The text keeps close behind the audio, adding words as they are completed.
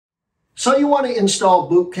So you want to install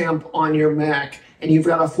Boot Camp on your Mac, and you've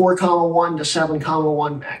got a 4.1 to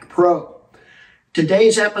 7.1 Mac Pro.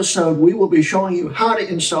 Today's episode, we will be showing you how to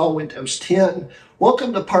install Windows 10.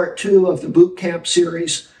 Welcome to part 2 of the Boot Camp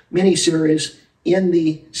series, mini-series, in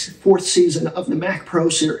the 4th season of the Mac Pro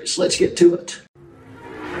series. Let's get to it.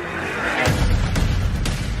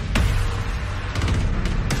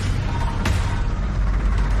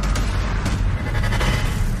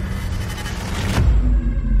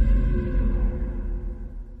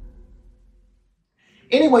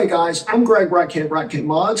 Anyway, guys, I'm Greg Hrutkay, Hrutkay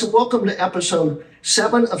Mods, and welcome to episode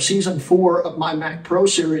 7 of season 4 of my Mac Pro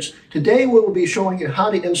series. Today, we will be showing you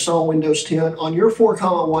how to install Windows 10 on your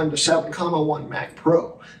 4.1 to 7.1 Mac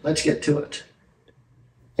Pro. Let's get to it.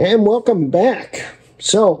 And welcome back.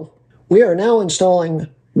 So, we are now installing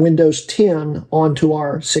Windows 10 onto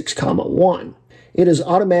our 6.1. It is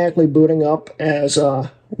automatically booting up as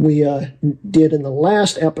we did in the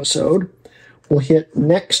last episode. We'll hit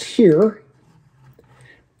Next here.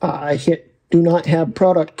 Hit Do Not Have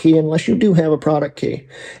Product Key unless you do have a product key.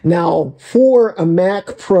 Now, for a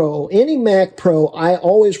Mac Pro, any Mac Pro, I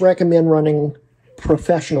always recommend running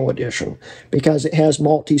Professional Edition because it has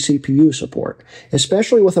multi-CPU support.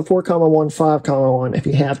 Especially with a 4.1, 5.1, if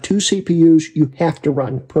you have 2 CPUs, you have to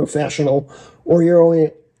run Professional, or you're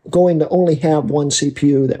only going to only have one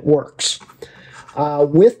CPU that works.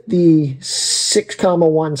 With the 6.1,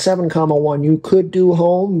 7.1, you could do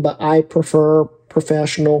Home, but I prefer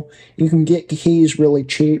Professional. You can get keys really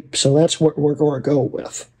cheap, so that's what we're going to go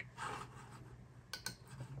with.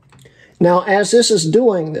 Now, as this is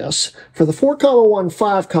doing this, for the 4.1,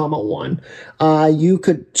 5.1, you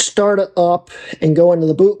could start it up and go into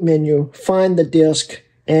the boot menu, find the disk,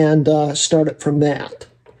 and start it from that.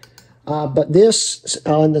 But this,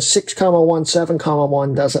 on the 6.1,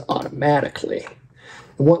 7.1, does it automatically.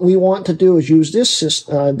 What we want to do is use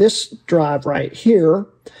this drive right here.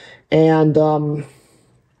 And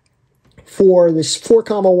for this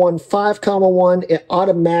 4.1, 5.1, it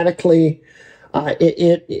automatically,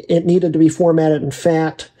 it needed to be formatted in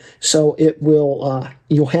FAT, so it will,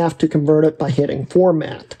 you'll have to convert it by hitting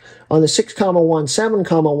Format. On the 6.1,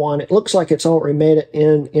 7.1, it looks like it's already made it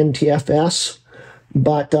in NTFS,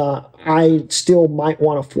 but I still might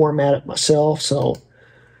want to format it myself, so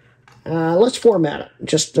let's format it,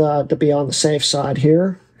 just to be on the safe side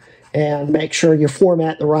here. And make sure you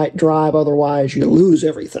format the right drive, otherwise you lose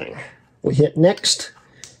everything. We hit Next,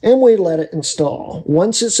 and we let it install.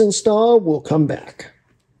 Once it's installed, we'll come back.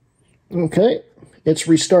 Okay, it's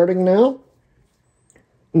restarting now.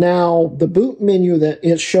 Now, the boot menu that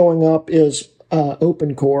is showing up is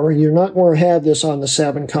OpenCore. You're not going to have this on the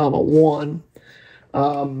 7.1.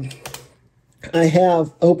 I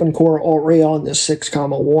have OpenCore already on this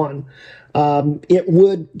 6.1. It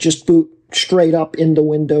would just boot straight up into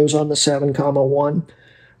Windows on the 7.1,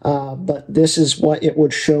 but this is what it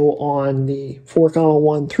would show on the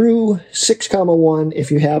 4.1 through 6.1 if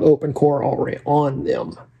you have OpenCore already on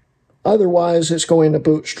them. Otherwise, it's going to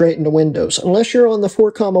boot straight into Windows, unless you're on the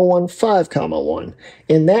 4.1, 5.1.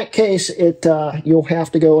 In that case, you'll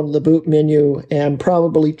have to go into the boot menu and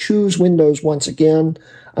probably choose Windows once again,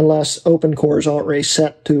 unless OpenCore is already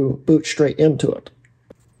set to boot straight into it.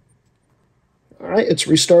 All right, it's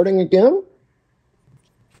restarting again.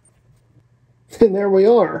 And there we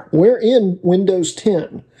are. We're in Windows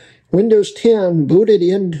 10. Windows 10 booted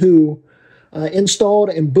into, installed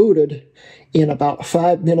and booted in about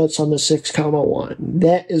 5 minutes on the 6.1.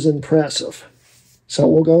 That is impressive. So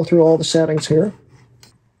we'll go through all the settings here.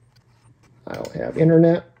 I don't have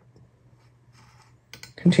internet.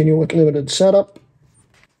 Continue with limited setup.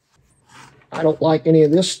 I don't like any of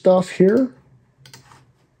this stuff here.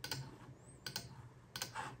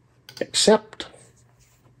 Accept.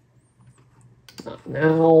 Not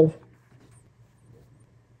now.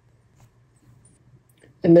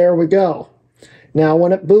 And there we go. Now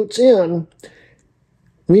when it boots in,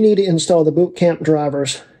 we need to install the Boot Camp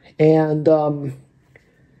drivers. And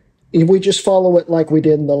if we just follow it like we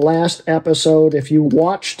did in the last episode, if you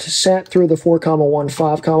sat through the 4.1,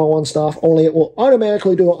 5.1 stuff, only it will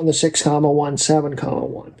automatically do it on the 6.1,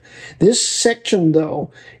 7.1. This section, though,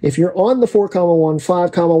 if you're on the 4.1,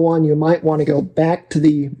 5.1, you might want to go back to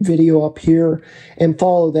the video up here and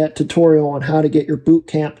follow that tutorial on how to get your Boot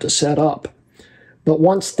Camp to set up. But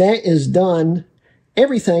once that is done,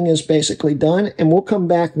 everything is basically done, and we'll come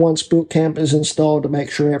back once Boot Camp is installed to make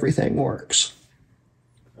sure everything works.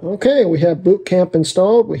 Okay, we have Boot Camp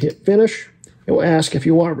installed. We hit Finish. It will ask if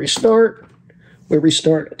you want to restart. We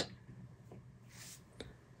restart it.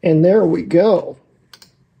 And there we go.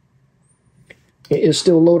 It is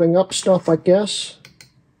still loading up stuff, I guess.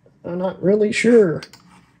 I'm not really sure.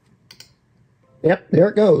 Yep, there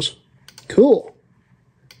it goes. Cool.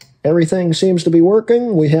 Everything seems to be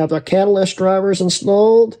working. We have our Catalyst drivers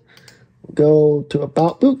installed. Go to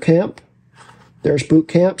About Boot Camp. There's Boot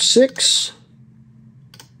Camp 6.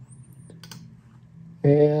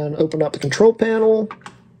 And open up the control panel.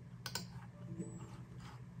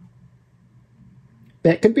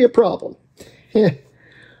 That could be a problem.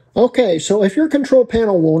 Okay, so if your control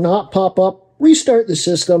panel will not pop up, restart the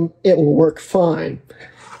system. It will work fine.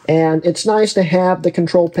 And it's nice to have the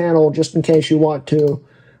control panel just in case you want to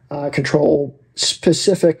control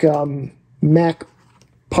specific Mac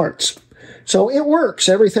parts. So it works.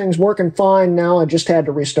 Everything's working fine now. I just had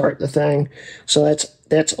to restart the thing. So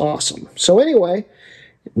that's awesome. So anyway,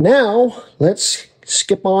 now let's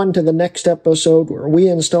skip on to the next episode where we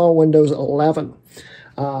install Windows 11.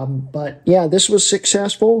 But yeah, this was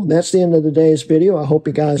successful. That's the end of today's video. I hope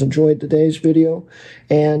you guys enjoyed today's video.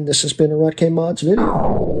 And this has been a Hrutkay Mods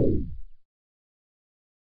video.